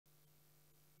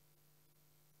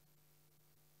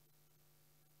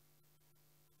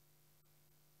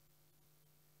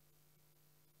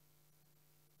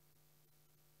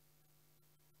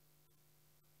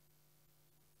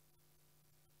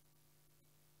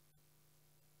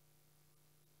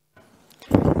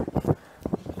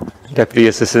Deputy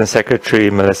Assistant Secretary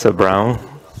Melissa Brown,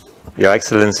 Your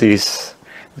Excellencies,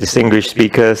 distinguished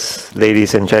speakers,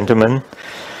 ladies and gentlemen,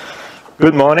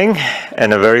 good morning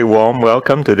and a very warm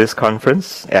welcome to this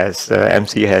conference. As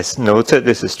MC has noted,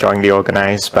 this is jointly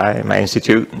organized by my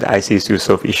institute, the ISEAS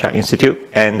Yusof Ishak Institute,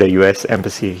 and the US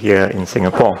Embassy here in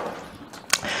Singapore.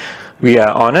 We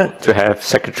are honored to have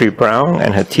Secretary Brown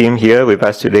and her team here with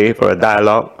us today for a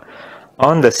dialogue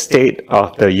on the state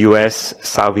of the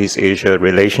US-Southeast Asia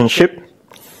relationship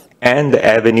and the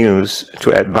avenues to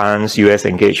advance US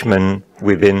engagement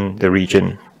within the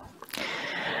region.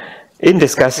 In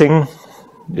discussing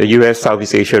the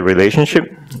US-Southeast Asia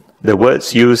relationship, the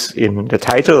words used in the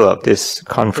title of this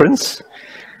conference,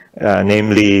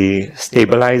 namely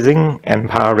stabilizing,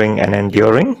 empowering, and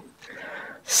enduring,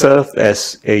 serve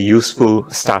as a useful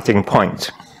starting point.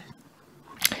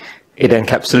 It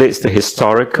encapsulates the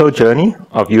historical journey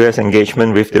of US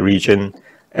engagement with the region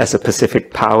as a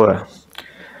Pacific power.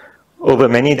 Over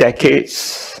many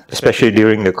decades, especially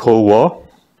during the Cold War,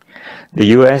 the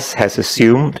US has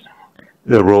assumed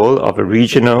the role of a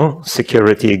regional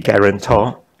security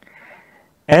guarantor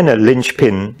and a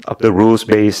linchpin of the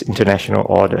rules-based international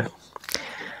order.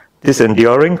 This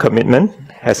enduring commitment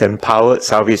has empowered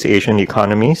Southeast Asian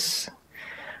economies,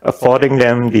 affording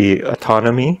them the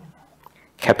autonomy,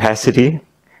 capacity,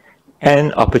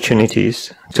 and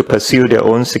opportunities to pursue their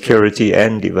own security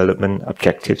and development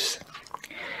objectives.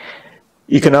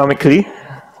 Economically,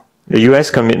 the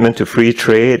US commitment to free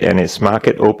trade and its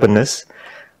market openness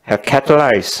have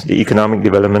catalyzed the economic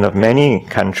development of many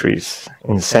countries,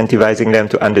 incentivizing them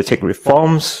to undertake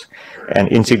reforms and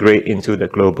integrate into the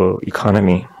global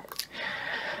economy.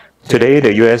 Today,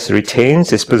 the US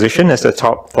retains its position as the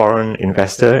top foreign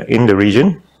investor in the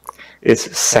region,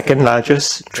 its second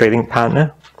largest trading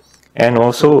partner, and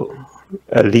also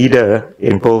a leader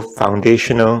in both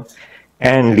foundational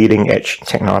and leading-edge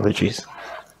technologies.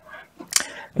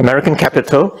 American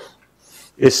capital,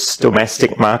 its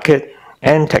domestic market,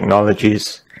 and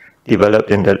technologies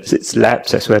developed in its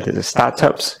labs as well as the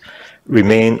startups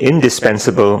remain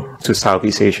indispensable to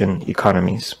Southeast Asian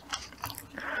economies.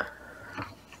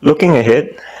 Looking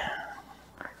ahead,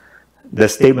 the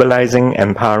Stabilising,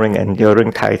 Empowering,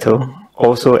 Enduring title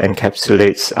also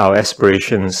encapsulates our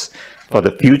aspirations for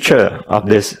the future of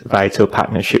this vital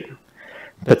partnership,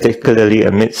 particularly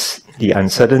amidst the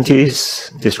uncertainties,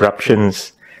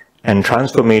 disruptions, and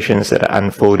transformations that are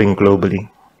unfolding globally.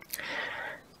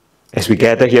 As we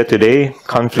gather here today,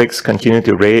 conflicts continue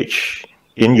to rage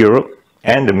in Europe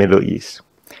and the Middle East.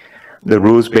 The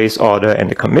rules-based order and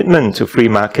the commitment to free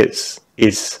markets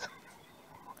is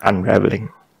unraveling.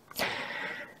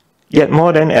 Yet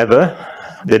more than ever,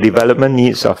 the development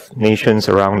needs of nations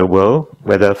around the world,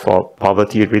 whether for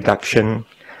poverty reduction,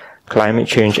 climate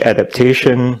change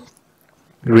adaptation,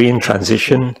 green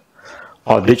transition,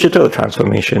 or digital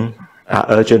transformation, are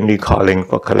urgently calling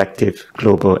for collective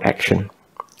global action.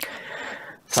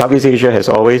 Southeast Asia has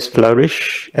always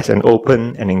flourished as an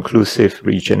open and inclusive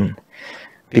region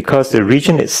because the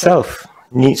region itself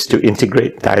needs to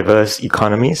integrate diverse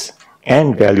economies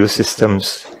and value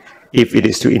systems if it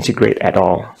is to integrate at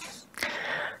all.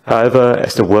 However,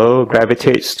 as the world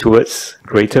gravitates towards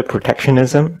greater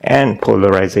protectionism and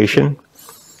polarization,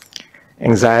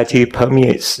 anxiety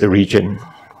permeates the region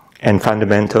and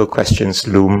fundamental questions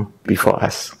loom before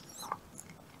us.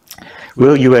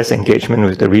 Will US engagement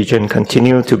with the region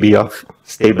continue to be of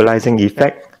stabilizing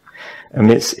effect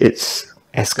amidst its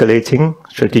escalating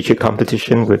strategic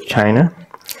competition with China?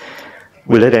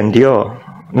 Will it endure,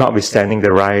 notwithstanding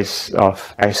the rise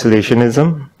of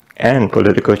isolationism and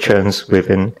political churns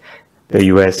within the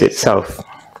US itself?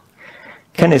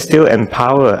 Can it still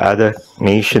empower other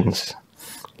nations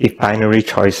if binary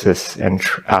choices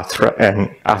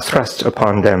are thrust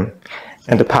upon them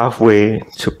and the pathway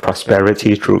to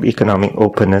prosperity through economic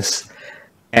openness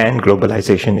and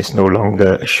globalization is no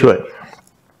longer assured?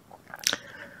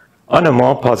 On a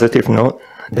more positive note,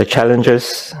 the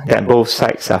challenges that both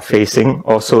sides are facing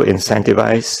also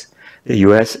incentivize the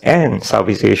US and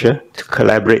Southeast Asia to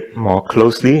collaborate more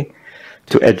closely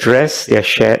to address their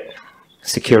shared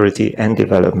security and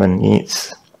development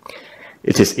needs.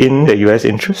 It is in the US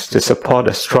interest to support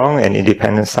a strong and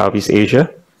independent Southeast Asia.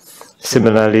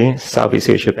 Similarly, Southeast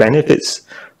Asia benefits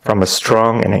from a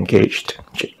strong and engaged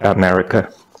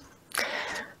America.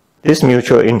 This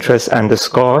mutual interest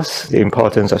underscores the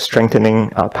importance of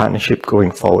strengthening our partnership going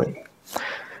forward.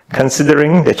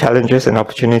 Considering the challenges and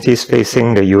opportunities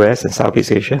facing the US and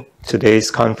Southeast Asia, today's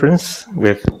conference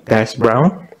with Des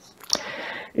Brown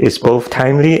is both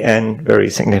timely and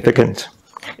very significant.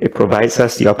 It provides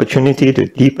us the opportunity to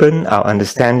deepen our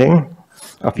understanding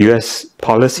of US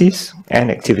policies and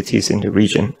activities in the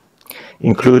region,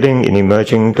 including in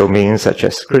emerging domains such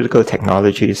as critical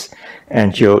technologies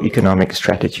and geoeconomic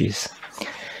strategies.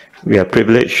 We are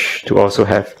privileged to also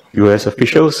have US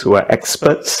officials who are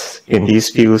experts in these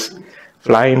fields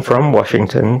fly in from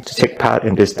Washington to take part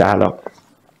in this dialogue.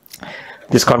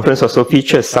 This conference also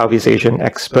features Southeast Asian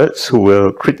experts who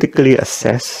will critically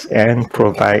assess and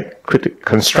provide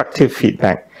constructive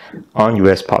feedback on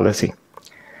US policy.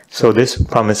 So this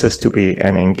promises to be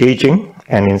an engaging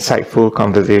and insightful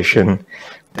conversation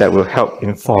that will help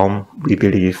inform, we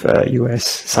believe, US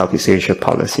Southeast Asia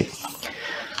policy.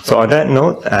 So on that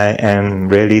note, I am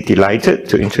really delighted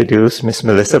to introduce Ms.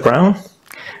 Melissa Brown,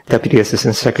 Deputy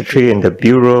Assistant Secretary in the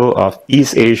Bureau of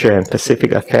East Asia and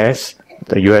Pacific Affairs,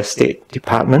 the US State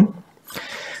Department,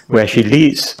 where she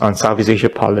leads on Southeast Asia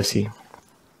policy.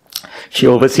 She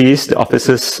oversees the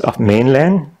offices of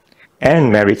Mainland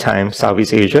and Maritime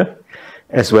Southeast Asia,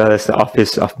 as well as the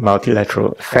Office of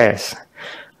Multilateral Affairs.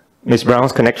 Ms.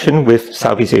 Brown's connection with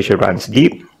Southeast Asia runs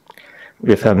deep,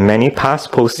 with her many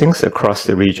past postings across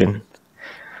the region.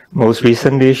 Most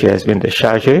recently, she has been the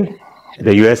Chargé,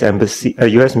 the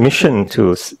US mission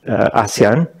to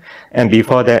ASEAN, and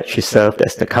before that, she served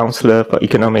as the Counselor for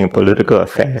Economic and Political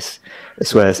Affairs,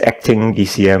 as well as acting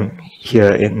DCM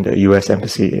here in the US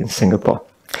Embassy in Singapore.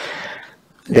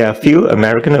 There are few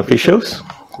American officials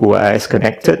who are as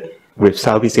connected with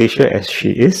Southeast Asia as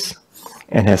she is,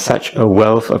 and has such a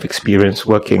wealth of experience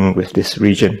working with this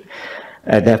region.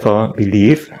 I therefore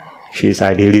believe she is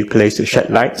ideally placed to shed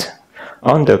light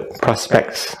on the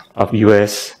prospects of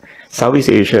US Southeast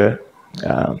Asia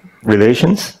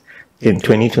relations in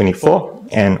 2024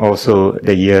 and also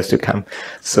the years to come.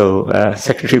 So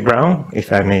Secretary Brown,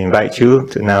 if I may invite you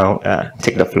to now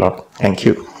take the floor. Thank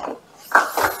you.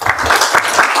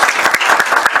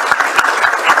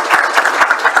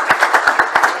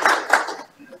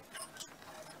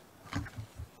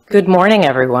 Good morning,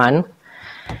 everyone.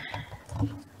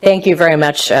 Thank you very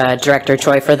much, Director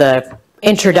Choi, for the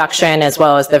introduction as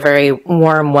well as the very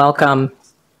warm welcome.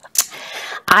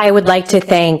 I would like to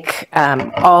thank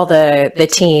all the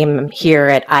team here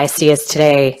at ISEAS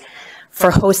today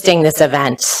for hosting this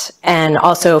event and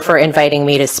also for inviting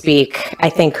me to speak. I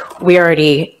think we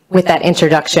already, with that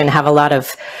introduction, have a lot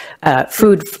of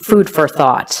food for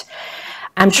thought.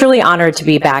 I'm truly honored to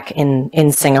be back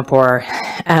in Singapore.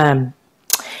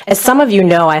 As some of you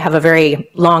know, I have a very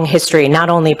long history, not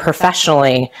only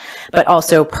professionally, but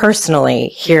also personally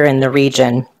here in the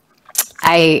region.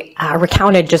 I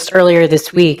recounted just earlier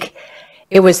this week,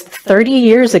 it was 30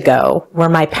 years ago where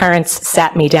my parents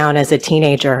sat me down as a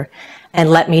teenager and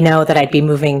let me know that I'd be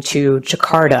moving to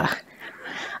Jakarta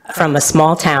from a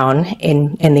small town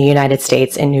in the United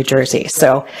States in New Jersey.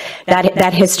 So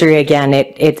that history, again,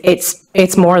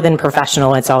 it's more than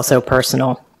professional, it's also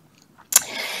personal.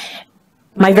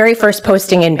 My very first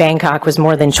posting in Bangkok was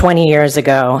more than 20 years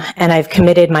ago, and I've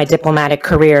committed my diplomatic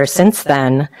career since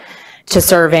then to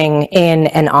serving in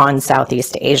and on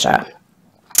Southeast Asia.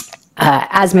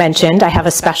 As mentioned, I have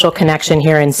a special connection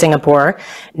here in Singapore.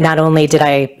 Not only did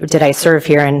I serve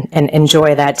here and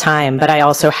enjoy that time, but I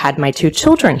also had my 2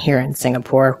 children here in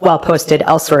Singapore while posted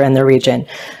elsewhere in the region.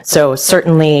 So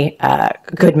certainly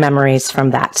good memories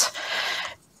from that.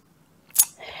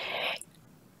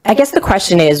 I guess the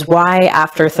question is, why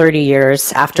after 30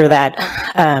 years, after that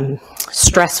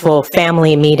stressful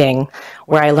family meeting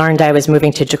where I learned I was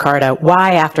moving to Jakarta,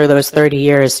 why after those 30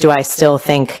 years do I still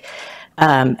think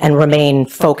and remain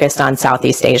focused on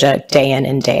Southeast Asia day in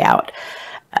and day out?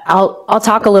 I'll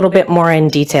talk a little bit more in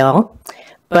detail,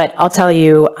 but I'll tell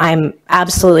you I'm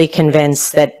absolutely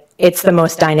convinced that it's the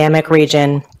most dynamic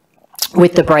region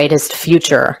with the brightest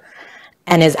future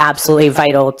and is absolutely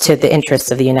vital to the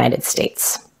interests of the United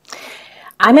States.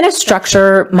 I'm going to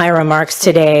structure my remarks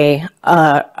today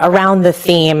around the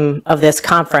theme of this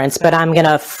conference, but I'm going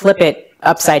to flip it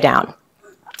upside down.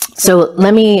 So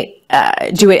let me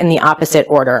do it in the opposite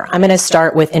order. I'm going to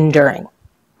start with enduring.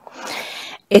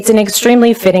 It's an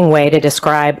extremely fitting way to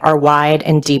describe our wide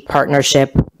and deep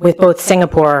partnership with both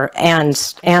Singapore and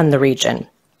the region.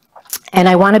 And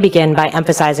I want to begin by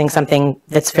emphasizing something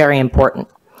that's very important.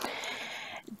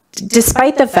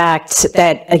 Despite the fact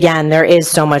that, again, there is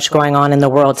so much going on in the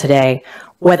world today,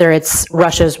 whether it's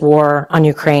Russia's war on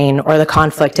Ukraine or the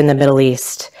conflict in the Middle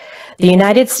East, the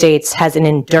United States has an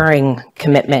enduring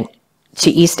commitment to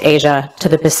East Asia, to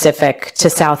the Pacific, to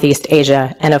Southeast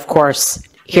Asia, and of course,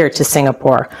 here to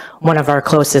Singapore, one of our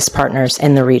closest partners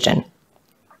in the region.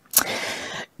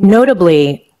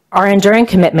 Notably, our enduring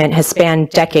commitment has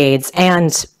spanned decades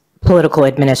and political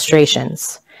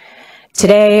administrations.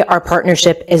 Today, our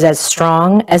partnership is as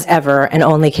strong as ever and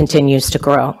only continues to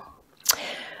grow.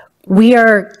 We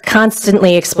are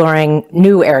constantly exploring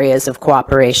new areas of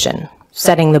cooperation,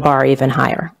 setting the bar even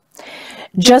higher.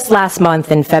 Just last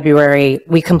month in February,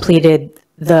 we completed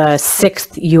the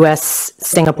 6th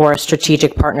U.S.-Singapore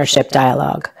Strategic Partnership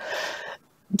Dialogue.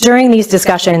 During these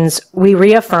discussions, we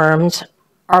reaffirmed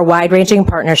our wide-ranging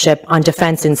partnership on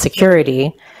defense and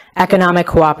security, economic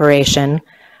cooperation,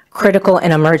 critical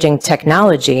and emerging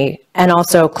technology, and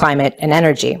also climate and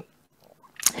energy.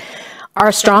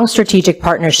 Our strong strategic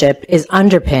partnership is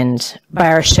underpinned by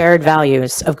our shared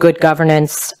values of good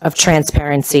governance, of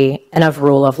transparency, and of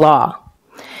rule of law.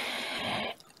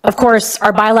 Of course,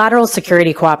 our bilateral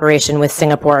security cooperation with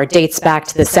Singapore dates back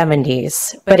to the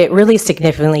 70s, but it really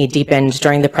significantly deepened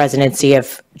during the presidency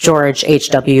of George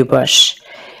H.W. Bush.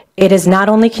 It has not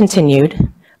only continued,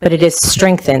 but it has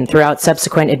strengthened throughout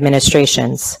subsequent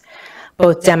administrations,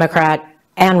 both Democrat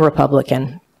and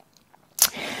Republican.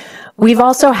 We've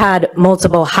also had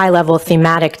multiple high-level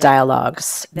thematic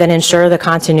dialogues that ensure the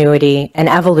continuity and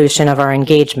evolution of our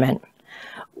engagement.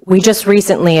 We just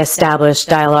recently established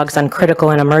dialogues on critical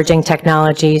and emerging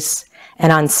technologies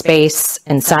and on space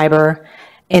and cyber,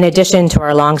 in addition to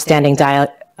our longstanding dialogue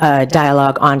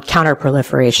on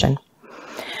counterproliferation.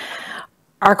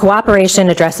 Our cooperation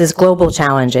addresses global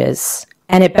challenges,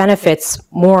 and it benefits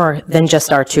more than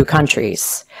just our two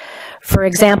countries. For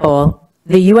example,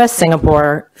 the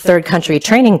U.S.-Singapore Third Country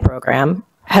Training Program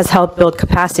has helped build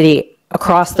capacity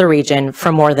across the region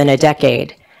for more than a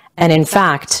decade. And in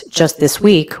fact, just this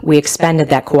week, we expanded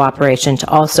that cooperation to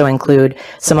also include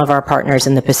some of our partners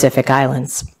in the Pacific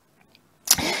Islands.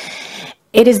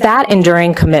 It is that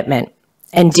enduring commitment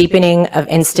and deepening of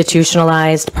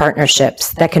institutionalized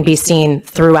partnerships that can be seen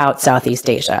throughout Southeast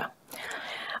Asia.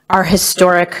 Our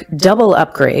historic double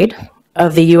upgrade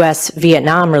of the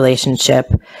U.S.-Vietnam relationship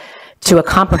to a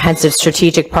comprehensive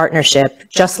strategic partnership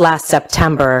just last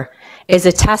September is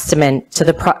a testament to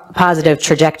the positive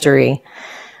trajectory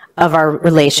of our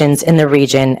relations in the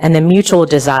region and the mutual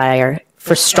desire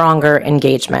for stronger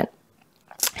engagement.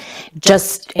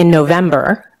 Just in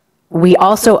November, we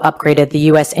also upgraded the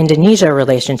U.S.-Indonesia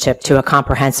relationship to a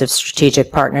comprehensive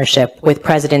strategic partnership with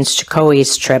President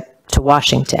Jokowi's trip to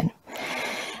Washington.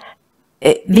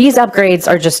 These upgrades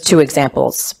are just two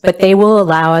examples, but they will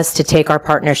allow us to take our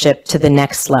partnership to the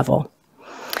next level.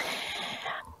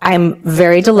 I'm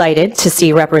very delighted to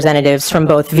see representatives from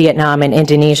both Vietnam and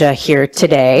Indonesia here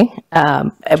today,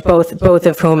 both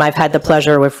of whom I've had the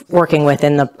pleasure of working with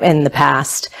in the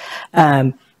past.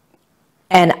 And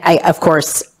I, of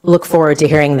course, look forward to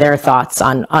hearing their thoughts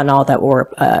on all that we're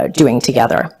doing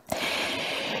together.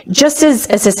 Just as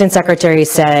Assistant Secretary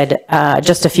said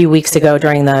just a few weeks ago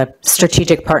during the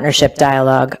Strategic Partnership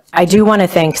Dialogue, I do want to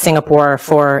thank Singapore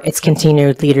for its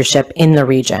continued leadership in the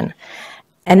region.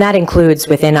 And that includes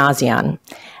within ASEAN.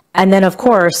 And then, of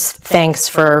course, thanks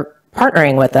for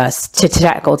partnering with us to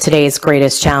tackle today's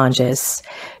greatest challenges.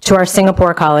 To our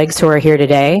Singapore colleagues who are here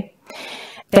today,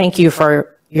 thank you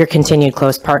for your continued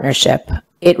close partnership.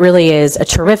 It really is a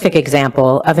terrific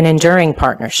example of an enduring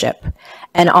partnership,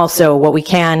 and also what we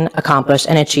can accomplish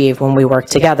and achieve when we work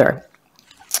together.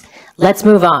 Let's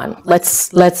move on.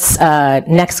 Let's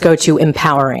next go to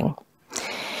empowering.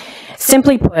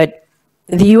 Simply put,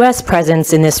 the U.S.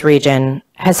 presence in this region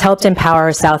has helped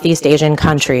empower Southeast Asian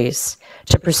countries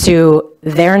to pursue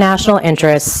their national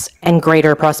interests and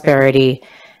greater prosperity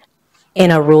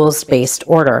in a rules-based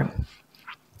order.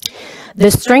 The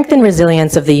strength and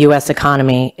resilience of the U.S.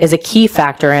 economy is a key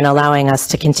factor in allowing us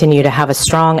to continue to have a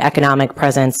strong economic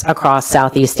presence across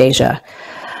Southeast Asia.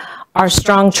 Our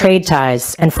strong trade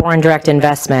ties and foreign direct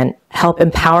investment help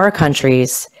empower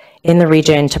countries in the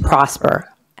region to prosper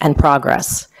and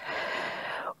progress.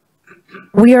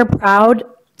 We are proud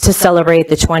to celebrate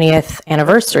the 20th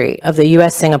anniversary of the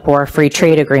U.S.-Singapore Free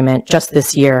Trade Agreement just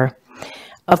this year.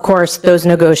 Of course, those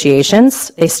negotiations,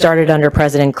 they started under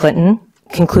President Clinton,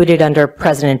 concluded under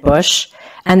President Bush,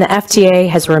 and the FTA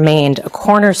has remained a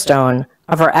cornerstone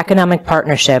of our economic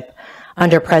partnership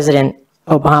under President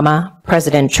Obama,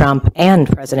 President Trump, and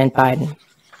President Biden.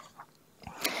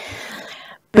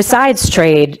 Besides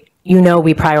trade, you know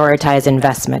we prioritize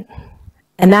investment.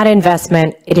 And that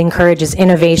investment, it encourages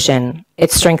innovation,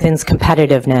 it strengthens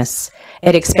competitiveness,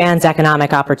 it expands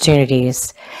economic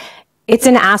opportunities. It's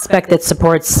an aspect that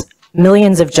supports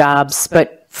millions of jobs,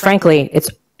 but frankly,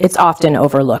 it's often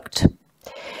overlooked.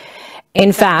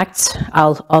 In fact,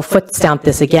 I'll foot stomp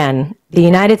this again, the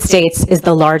United States is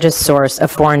the largest source of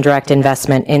foreign direct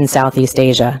investment in Southeast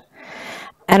Asia.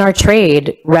 And our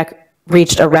trade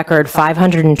reached a record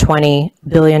 $520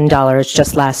 billion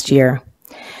just last year.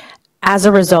 As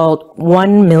a result,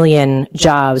 1 million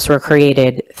jobs were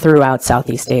created throughout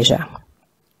Southeast Asia.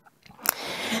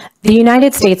 The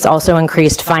United States also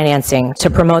increased financing to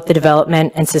promote the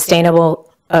development and sustainable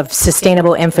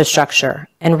infrastructure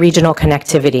and regional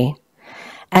connectivity,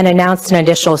 and announced an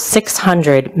additional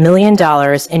 $600 million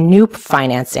in new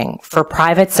financing for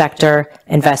private sector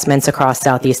investments across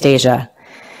Southeast Asia.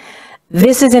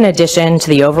 This is in addition to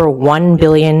the over $1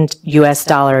 billion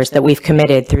that we've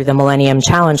committed through the Millennium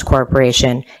Challenge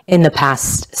Corporation in the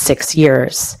past 6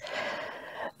 years.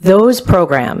 Those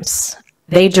programs,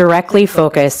 they directly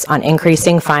focus on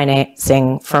increasing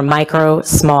financing for micro,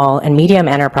 small, and medium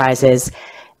enterprises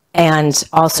and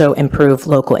also improve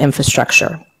local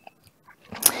infrastructure.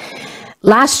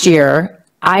 Last year,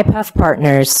 IPEF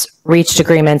partners reached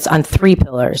agreements on 3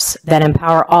 pillars that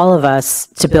empower all of us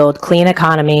to build clean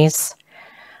economies,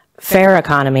 fair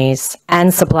economies,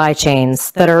 and supply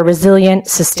chains that are resilient,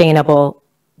 sustainable,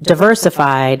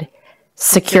 diversified,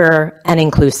 secure, and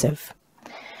inclusive.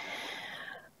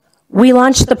 We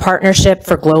launched the Partnership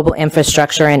for Global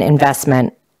Infrastructure and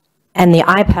Investment and the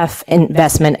IPEF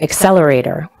Investment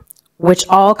Accelerator, which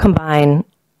all combine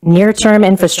near-term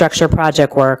infrastructure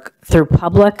project work through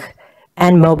public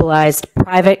and mobilized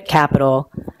private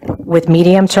capital with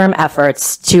medium-term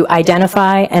efforts to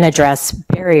identify and address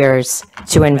barriers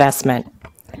to investment.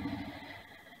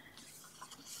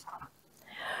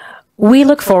 We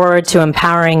look forward to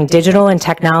empowering digital and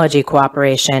technology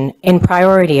cooperation in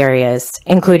priority areas,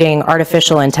 including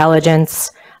artificial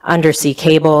intelligence, undersea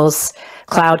cables,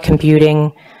 cloud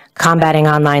computing, combating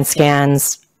online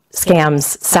scams,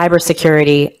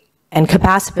 cybersecurity, and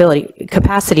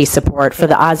capacity support for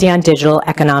the ASEAN Digital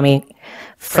Economic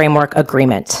Framework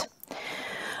Agreement.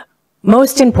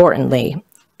 Most importantly,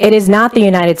 it is not the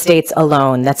United States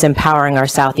alone that's empowering our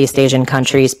Southeast Asian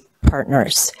countries'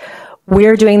 partners.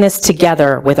 We're doing this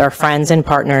together with our friends and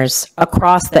partners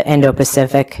across the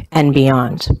Indo-Pacific and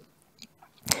beyond.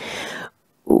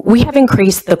 We have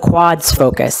increased the Quad's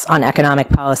focus on economic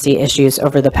policy issues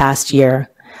over the past year,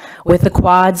 with the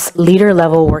Quad's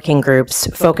leader-level working groups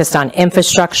focused on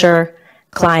infrastructure,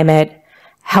 climate,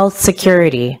 health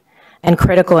security, and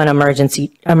critical and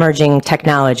emerging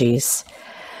technologies.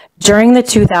 During the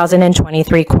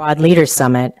 2023 Quad Leaders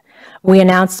Summit, we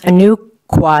announced a new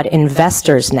Quad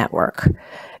Investors Network,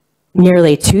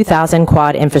 nearly 2,000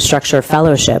 Quad Infrastructure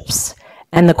Fellowships,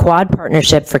 and the Quad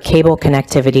Partnership for Cable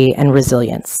Connectivity and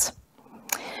Resilience.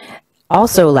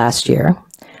 Also last year,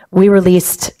 we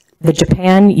released the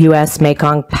Japan-US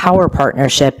Mekong Power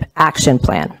Partnership Action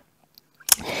Plan.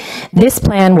 This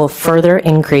plan will further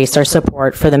increase our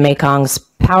support for the Mekong's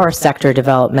power sector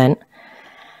development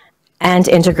and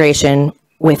integration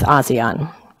with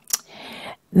ASEAN.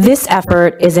 This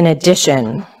effort is in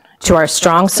addition to our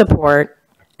strong support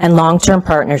and long-term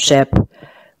partnership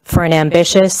for an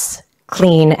ambitious,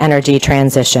 clean energy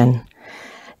transition.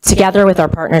 Together with our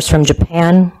partners from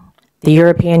Japan, the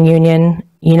European Union,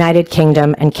 United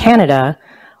Kingdom, and Canada,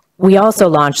 we also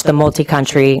launched the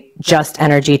multi-country Just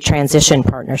Energy Transition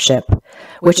Partnership,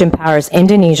 which empowers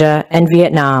Indonesia and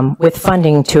Vietnam with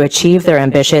funding to achieve their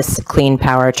ambitious clean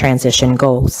power transition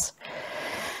goals.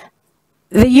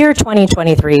 The year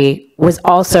 2023 was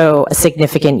also a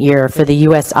significant year for the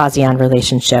US-ASEAN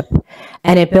relationship,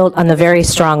 and it built on the very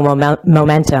strong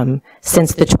momentum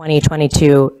since the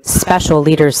 2022 Special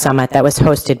Leaders Summit that was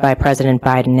hosted by President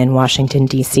Biden in Washington,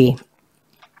 D.C.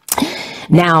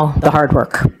 Now, the hard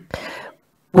work.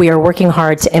 We are working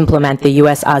hard to implement the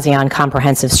US-ASEAN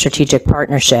Comprehensive Strategic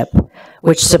Partnership,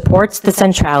 which supports the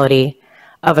centrality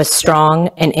of a strong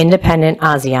and independent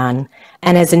ASEAN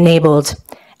and has enabled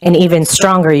an even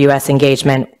stronger US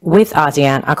engagement with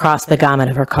ASEAN across the gamut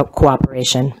of our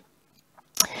cooperation.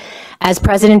 As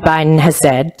President Biden has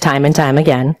said time and time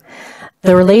again,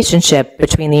 the relationship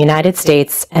between the United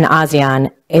States and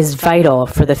ASEAN is vital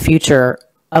for the future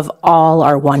of all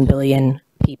our 1 billion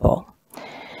people.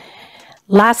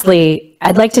 Lastly,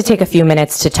 I'd like to take a few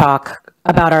minutes to talk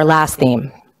about our last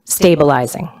theme,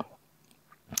 stabilizing.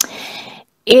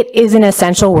 It is an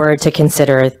essential word to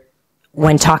consider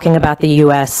when talking about the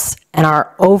US and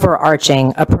our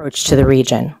overarching approach to the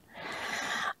region.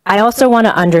 I also want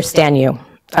to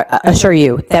assure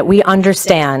you that we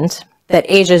understand that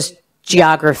Asia's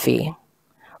geography,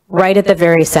 right at the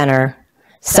very center,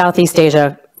 Southeast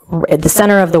Asia, at the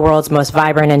center of the world's most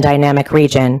vibrant and dynamic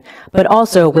region, but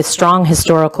also with strong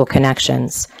historical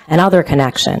connections and other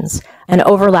connections and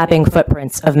overlapping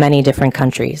footprints of many different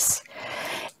countries.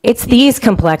 It's these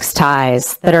complex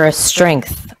ties that are a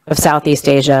strength of Southeast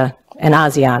Asia and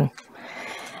ASEAN.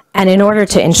 And in order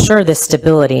to ensure this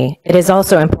stability, it is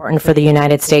also important for the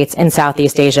United States and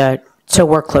Southeast Asia to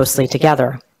work closely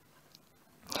together.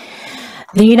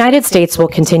 The United States will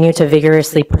continue to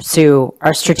vigorously pursue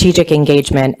our strategic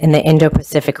engagement in the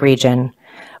Indo-Pacific region,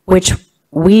 which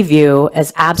we view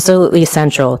as absolutely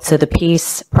central to the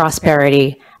peace,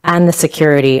 prosperity, and the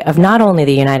security of not only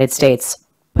the United States,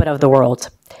 but of the world.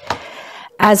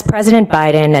 As President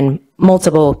Biden and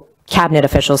multiple cabinet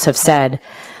officials have said,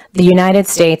 the United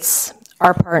States,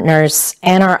 our partners,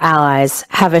 and our allies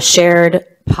have a shared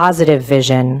positive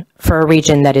vision for a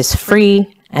region that is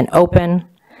free and open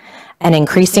and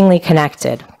increasingly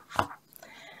connected,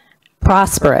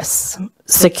 prosperous,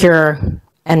 secure,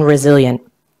 and resilient.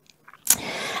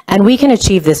 And we can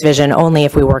achieve this vision only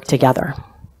if we work together.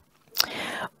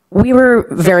 We were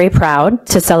very proud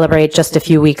to celebrate just a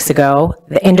few weeks ago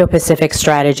the Indo-Pacific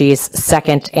Strategy's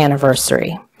 2nd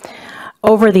anniversary.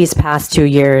 Over these past 2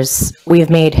 years, we've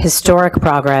made historic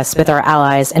progress with our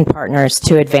allies and partners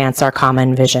to advance our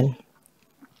common vision.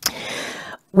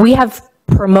 We have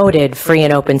promoted free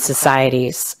and open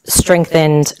societies,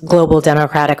 strengthened global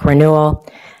democratic renewal,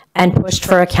 and pushed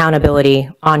for accountability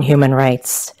on human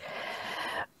rights.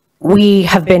 We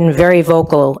have been very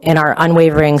vocal in our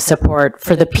unwavering support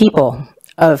for the people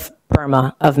of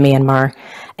Burma, of Myanmar,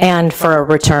 and for a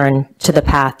return to the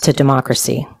path to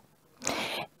democracy.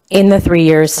 In the 3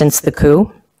 years since the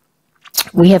coup,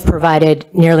 we have provided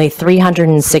nearly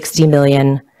 $360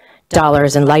 million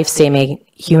in life-saving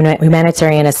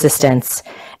humanitarian assistance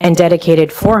and dedicated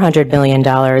 $400 million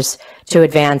to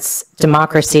advance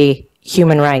democracy,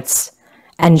 human rights,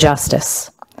 and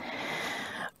justice.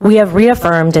 We have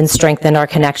reaffirmed and strengthened our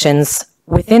connections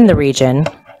within the region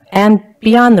and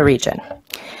beyond the region.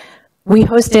 We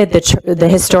hosted the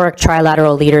historic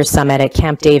Trilateral Leaders Summit at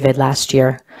Camp David last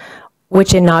year,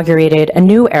 which inaugurated a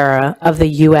new era of the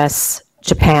US,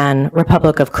 Japan,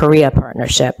 Republic of Korea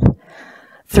partnership.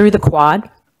 Through the Quad,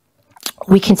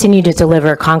 we continue to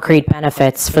deliver concrete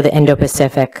benefits for the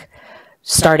Indo-Pacific,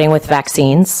 starting with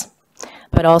vaccines,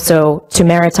 but also to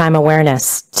maritime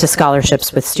awareness, to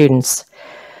scholarships with students.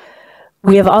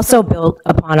 We have also built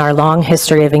upon our long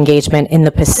history of engagement in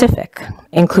the Pacific,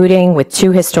 including with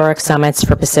 2 historic summits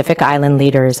for Pacific Island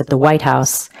leaders at the White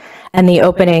House and the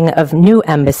opening of new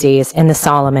embassies in the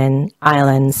Solomon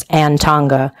Islands and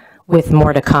Tonga, with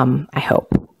more to come, I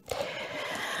hope.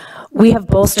 We have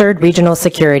bolstered regional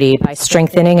security by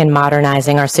strengthening and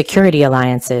modernizing our security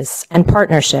alliances and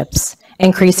partnerships,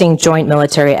 increasing joint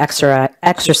military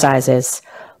exercises,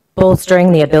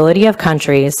 bolstering the ability of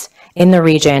countries in the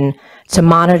region to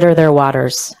monitor their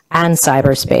waters and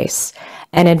cyberspace,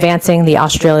 and advancing the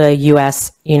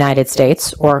Australia-US-United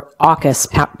States, or AUKUS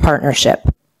partnership.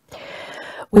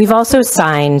 We've also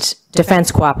signed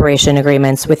defense cooperation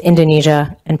agreements with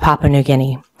Indonesia and Papua New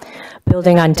Guinea,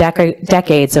 building on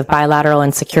decades of bilateral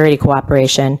and security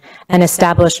cooperation, and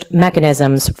established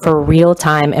mechanisms for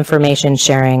real-time information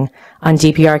sharing on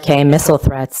DPRK missile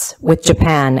threats with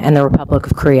Japan and the Republic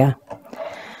of Korea.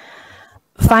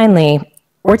 Finally,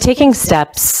 we're taking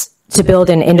steps to build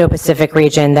an Indo-Pacific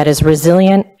region that is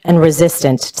resilient and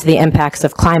resistant to the impacts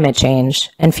of climate change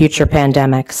and future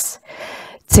pandemics.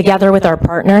 Together with our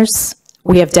partners,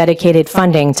 we have dedicated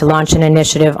funding to launch an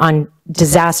initiative on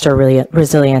disaster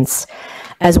resilience,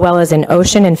 as well as an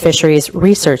ocean and fisheries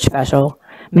research vessel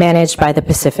managed by the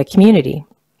Pacific community.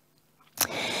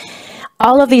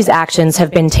 All of these actions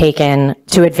have been taken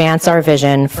to advance our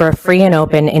vision for a free and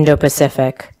open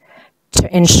Indo-Pacific,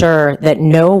 to ensure that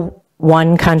no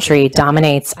one country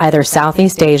dominates either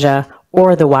Southeast Asia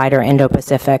or the wider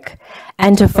Indo-Pacific,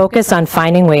 and to focus on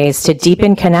finding ways to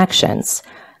deepen connections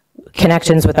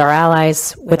with our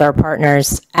allies, with our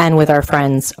partners, and with our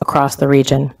friends across the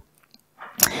region.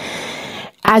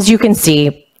 As you can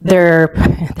see, there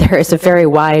is a very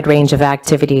wide range of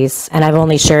activities, and I've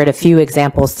only shared a few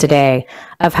examples today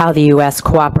of how the US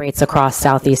cooperates across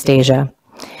Southeast Asia.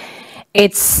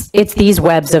 It's these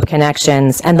webs of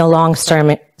connections and the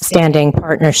long-standing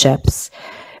partnerships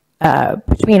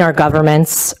between our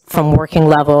governments, from working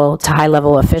level to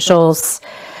high-level officials,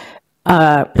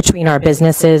 between our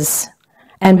businesses,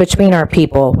 and between our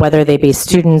people, whether they be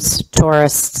students,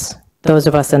 tourists, those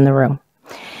of us in the room.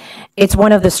 It's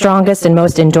one of the strongest and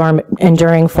most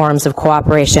enduring forms of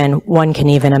cooperation one can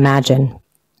even imagine.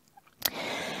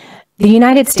 The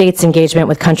United States' engagement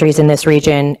with countries in this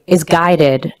region is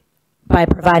guided by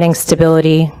providing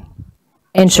stability,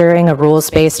 ensuring a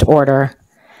rules-based order,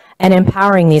 and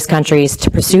empowering these countries to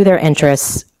pursue their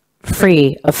interests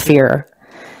free of fear.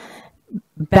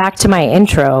 Back to my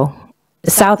intro,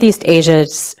 Southeast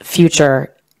Asia's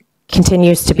future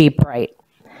continues to be bright,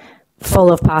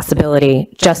 full of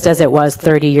possibility, just as it was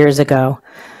 30 years ago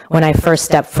when I first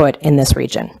stepped foot in this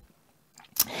region.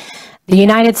 The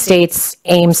United States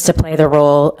aims to play the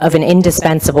role of an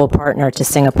indispensable partner to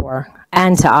Singapore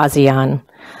and to ASEAN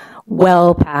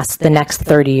well past the next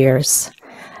 30 years.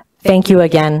 Thank you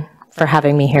again for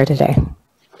having me here today.